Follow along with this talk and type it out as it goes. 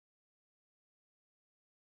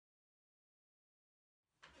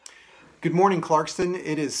Good morning, Clarkston.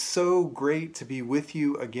 It is so great to be with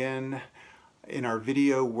you again in our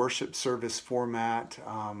video worship service format.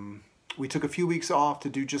 We took a few weeks off to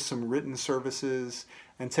do just some written services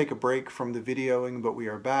and take a break from the videoing, but we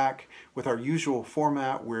are back with our usual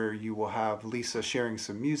format where you will have Lisa sharing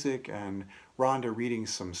some music and Rhonda reading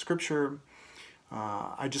some scripture.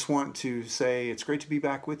 I just want to say it's great to be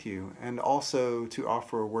back with you, and also to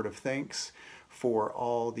offer a word of thanks for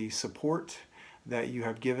all the support that you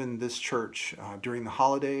have given this church during the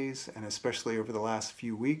holidays and especially over the last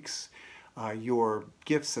few weeks. Your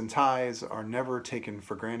gifts and tithes are never taken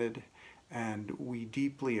for granted, and we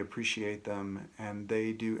deeply appreciate them, and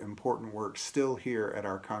they do important work still here at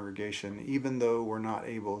our congregation, even though we're not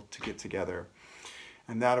able to get together.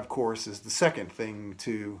 And that, of course, is the second thing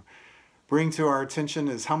to bring to our attention,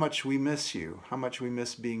 is how much we miss you, how much we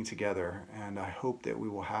miss being together, and I hope that we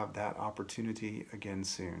will have that opportunity again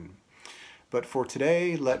soon. But for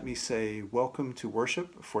today, let me say welcome to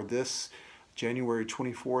worship for this January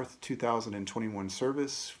 24th, 2021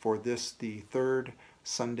 service, for this, the third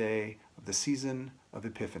Sunday of the season of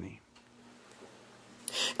Epiphany.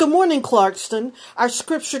 Good morning, Clarkston. Our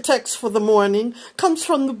scripture text for the morning comes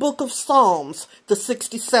from the book of Psalms, the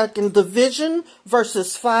 62nd division,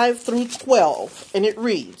 verses 5 through 12, and it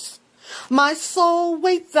reads, "My soul,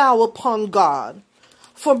 wait thou upon God,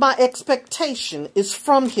 for my expectation is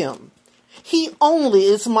from him. He only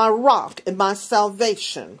is my rock and my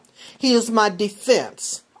salvation. He is my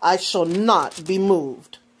defense. I shall not be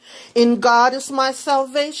moved. In God is my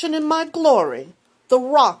salvation and my glory. The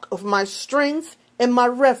rock of my strength and my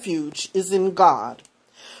refuge is in God.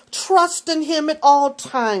 Trust in him at all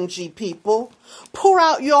times, ye people. Pour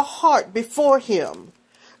out your heart before him.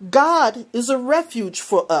 God is a refuge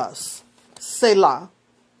for us. Selah.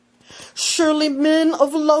 Surely men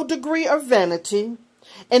of low degree are vanity,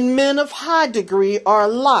 and men of high degree are a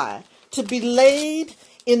lie. To be laid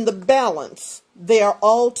in the balance, they are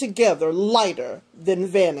altogether lighter than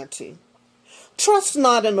vanity. Trust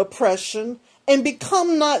not in oppression, and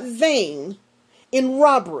become not vain in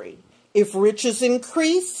robbery. If riches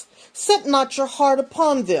increase, set not your heart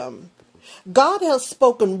upon them. God has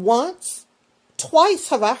spoken once, twice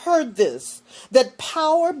have I heard this, that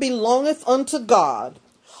power belongeth unto God.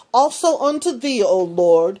 Also unto thee, O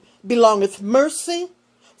Lord, belongeth mercy,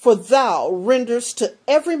 for thou renderest to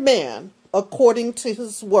every man according to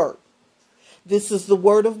his work." This is the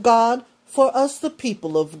word of God for us, the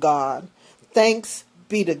people of God. Thanks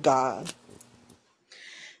be to God.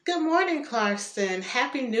 Good morning, Clarkston.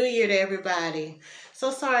 Happy New Year to everybody. So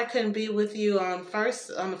sorry I couldn't be with you on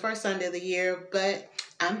the first Sunday of the year, but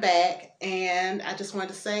I'm back, and I just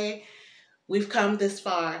wanted to say we've come this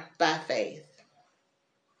far by faith.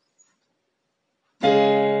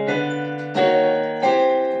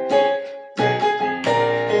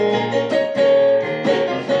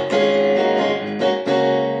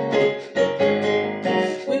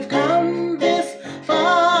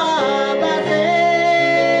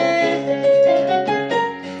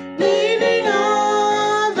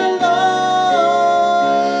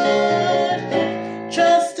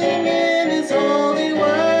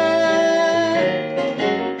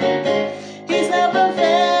 He's never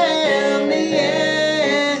failed me yet.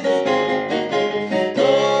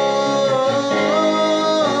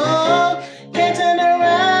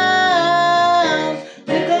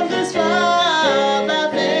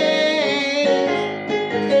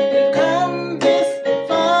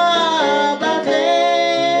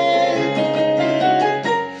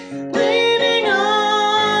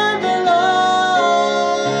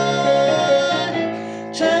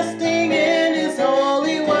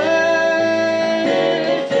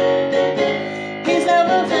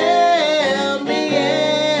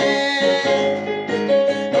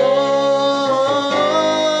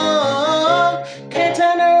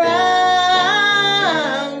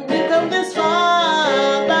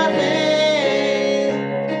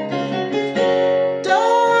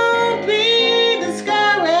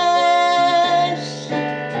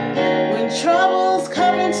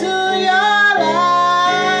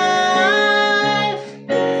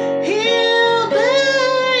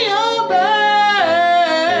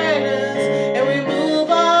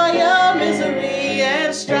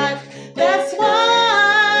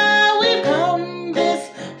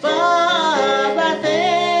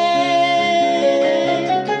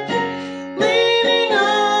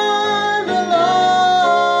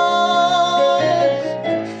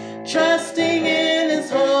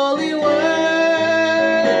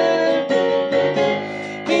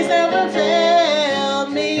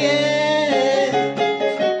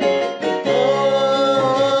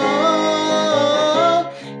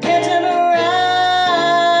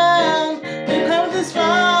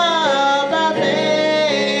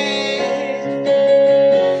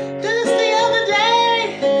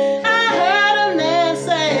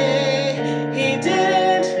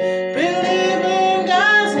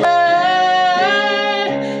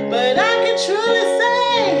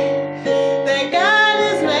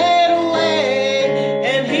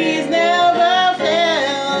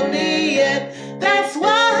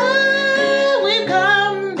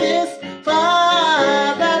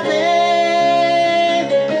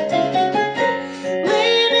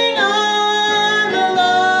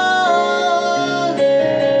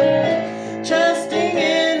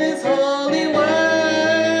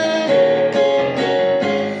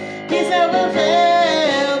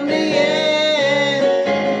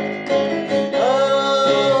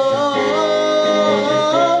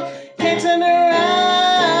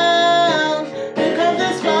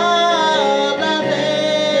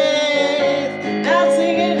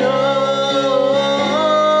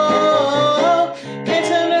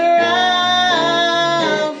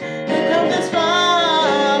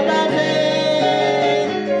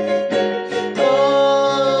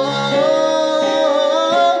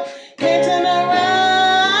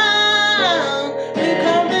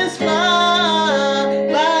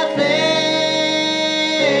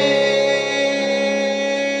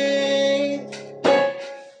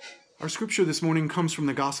 Our scripture this morning comes from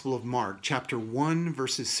the Gospel of Mark, chapter 1,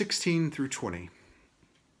 verses 16 through 20.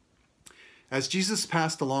 As Jesus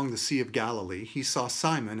passed along the Sea of Galilee, he saw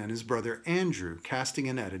Simon and his brother Andrew casting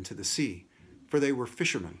a net into the sea, for they were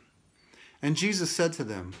fishermen. And Jesus said to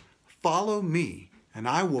them, "Follow me, and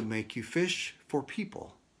I will make you fish for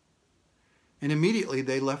people." And immediately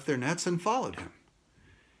they left their nets and followed him.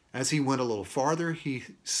 As he went a little farther, he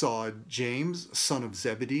saw James, son of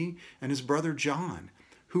Zebedee, and his brother John,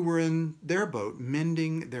 who were in their boat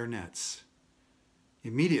mending their nets.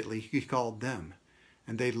 Immediately he called them,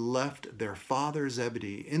 and they left their father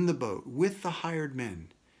Zebedee in the boat with the hired men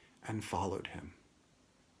and followed him.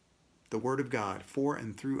 The word of God for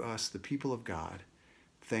and through us, the people of God.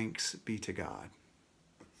 Thanks be to God.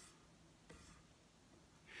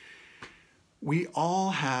 We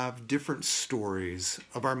all have different stories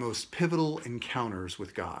of our most pivotal encounters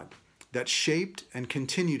with God that shaped and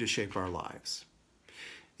continue to shape our lives.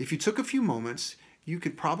 If you took a few moments, you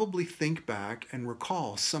could probably think back and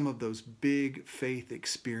recall some of those big faith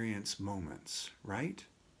experience moments, right?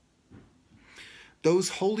 Those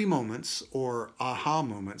holy moments, or aha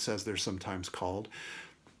moments as they're sometimes called,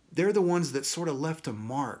 they're the ones that sort of left a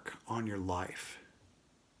mark on your life.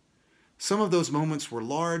 Some of those moments were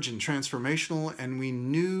large and transformational, and we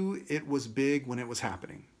knew it was big when it was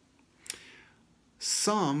happening.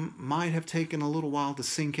 Some might have taken a little while to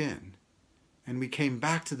sink in, and we came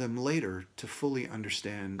back to them later to fully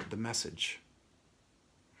understand the message.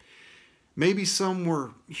 Maybe some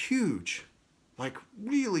were huge, like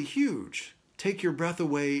really huge, take your breath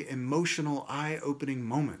away, emotional, eye-opening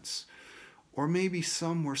moments. Or maybe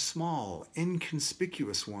some were small,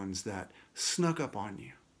 inconspicuous ones that snuck up on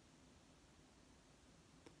you.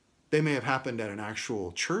 They may have happened at an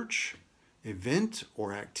actual church, event,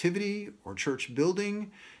 or activity, or church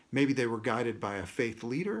building. Maybe they were guided by a faith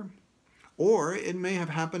leader. Or it may have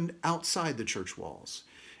happened outside the church walls,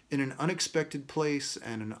 in an unexpected place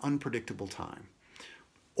and an unpredictable time.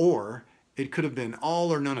 Or it could have been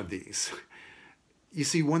all or none of these. You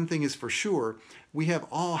see, one thing is for sure, we have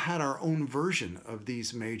all had our own version of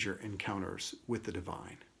these major encounters with the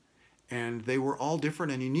divine. And they were all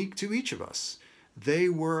different and unique to each of us. They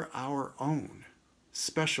were our own,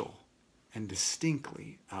 special and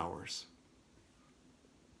distinctly ours.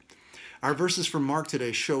 Our verses from Mark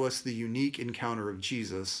today show us the unique encounter of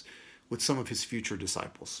Jesus with some of his future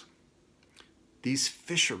disciples. These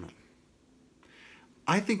fishermen.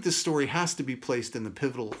 I think this story has to be placed in the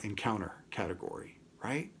pivotal encounter category,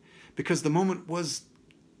 right? Because the moment was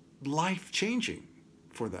life-changing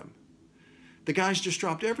for them. The guys just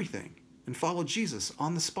dropped everything and followed Jesus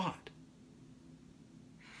on the spot.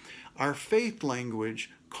 Our faith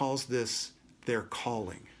language calls this their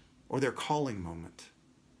calling, or their calling moment.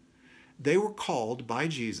 They were called by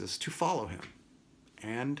Jesus to follow him,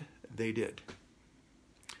 and they did.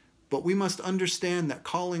 But we must understand that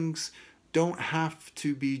callings don't have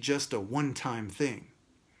to be just a one-time thing.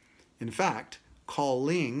 In fact,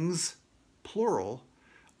 callings, plural,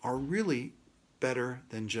 are really better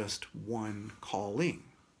than just one calling.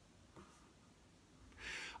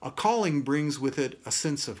 A calling brings with it a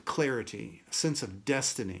sense of clarity, a sense of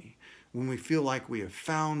destiny, when we feel like we have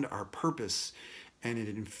found our purpose, and it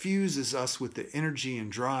infuses us with the energy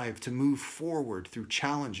and drive to move forward through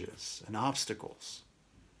challenges and obstacles.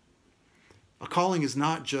 A calling is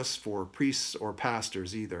not just for priests or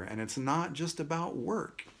pastors either, and it's not just about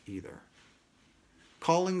work either.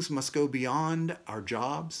 Callings must go beyond our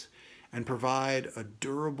jobs and provide a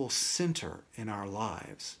durable center in our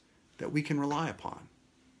lives that we can rely upon,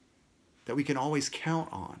 that we can always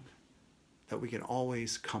count on, that we can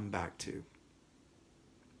always come back to.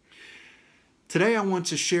 Today I want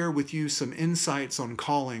to share with you some insights on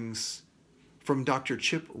callings from Dr.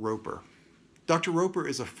 Chip Roper. Dr. Roper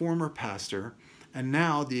is a former pastor and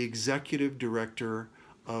now the executive director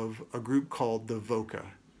of a group called the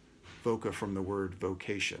VOCA. VOCA from the word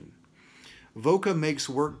vocation. VOCA makes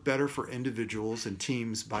work better for individuals and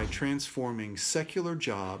teams by transforming secular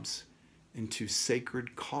jobs into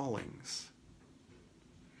sacred callings.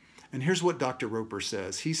 And here's what Dr. Roper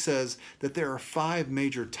says. He says that there are 5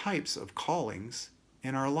 major types of callings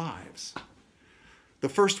in our lives. The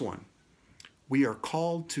first one, we are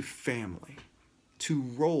called to family, to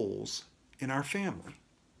roles in our family.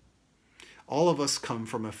 All of us come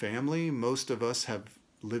from a family. Most of us have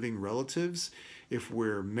living relatives. If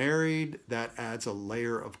we're married, that adds a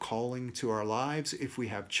layer of calling to our lives. If we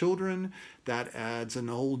have children, that adds an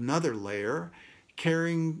whole nother layer.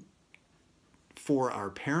 Caring for our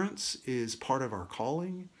parents is part of our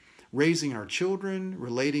calling. Raising our children,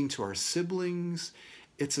 relating to our siblings,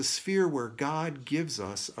 it's a sphere where God gives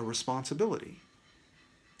us a responsibility.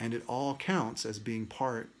 and it all counts as being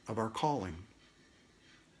part of our calling.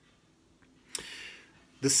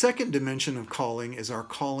 The second dimension of calling is our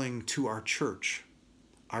calling to our church,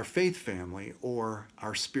 our faith family, or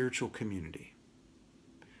our spiritual community.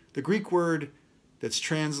 The Greek word that's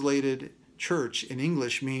translated church in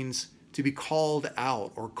English means to be called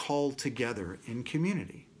out or called together in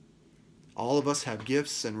community. All of us have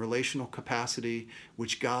gifts and relational capacity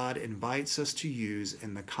which God invites us to use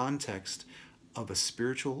in the context of a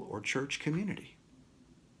spiritual or church community.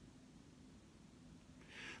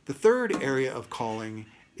 The third area of calling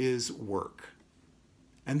is work.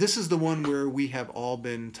 And this is the one where we have all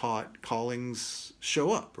been taught callings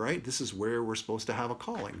show up, right? This is where we're supposed to have a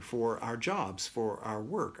calling for our jobs, for our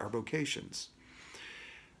work, our vocations.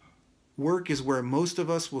 Work is where most of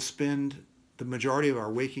us will spend the majority of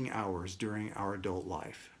our waking hours during our adult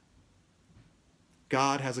life.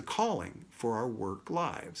 God has a calling for our work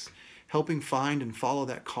lives. Helping find and follow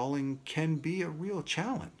that calling can be a real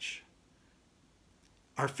challenge.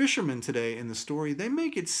 Our fishermen today in the story, they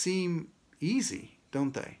make it seem easy,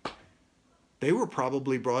 don't they? They were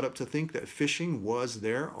probably brought up to think that fishing was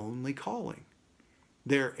their only calling,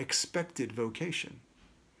 their expected vocation.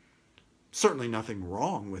 Certainly nothing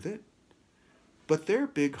wrong with it, but their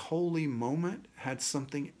big holy moment had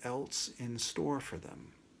something else in store for them.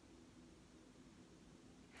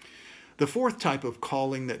 The fourth type of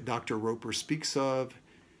calling that Dr. Roper speaks of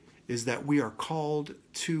is that we are called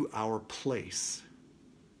to our place,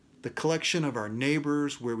 the collection of our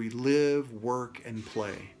neighbors where we live, work, and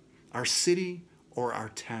play, our city or our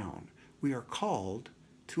town. We are called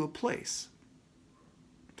to a place.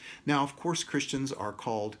 Now, of course, Christians are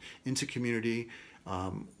called into community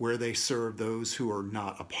where they serve those who are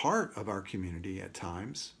not a part of our community at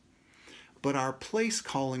times. But our place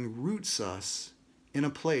calling roots us in a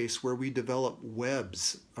place where we develop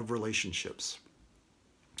webs of relationships,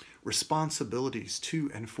 responsibilities to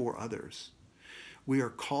and for others. We are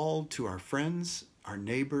called to our friends, our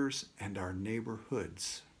neighbors, and our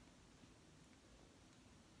neighborhoods.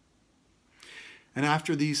 And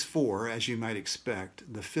after these four, as you might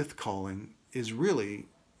expect, the fifth calling is really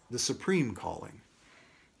the supreme calling,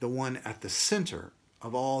 the one at the center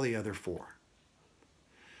of all the other four.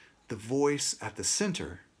 The voice at the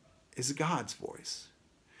center is God's voice.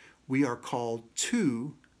 We are called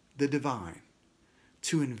to the divine,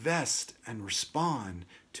 to invest and respond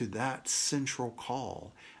to that central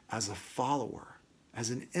call as a follower, as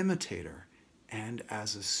an imitator, and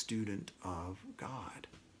as a student of God.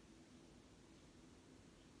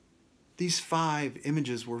 These 5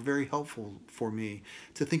 images were very helpful for me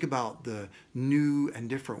to think about the new and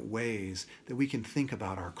different ways that we can think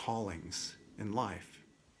about our callings in life.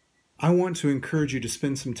 I want to encourage you to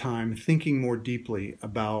spend some time thinking more deeply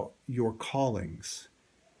about your callings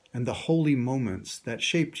and the holy moments that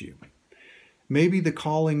shaped you. Maybe the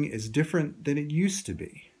calling is different than it used to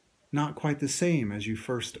be, not quite the same as you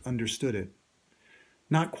first understood it,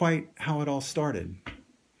 not quite how it all started.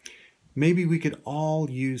 Maybe we could all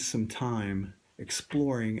use some time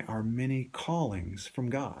exploring our many callings from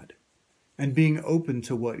God and being open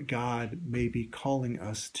to what God may be calling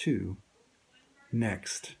us to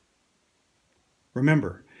next.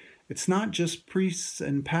 Remember, it's not just priests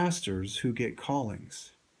and pastors who get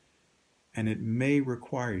callings, and it may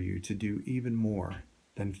require you to do even more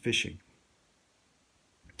than fishing.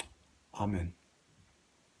 Amen.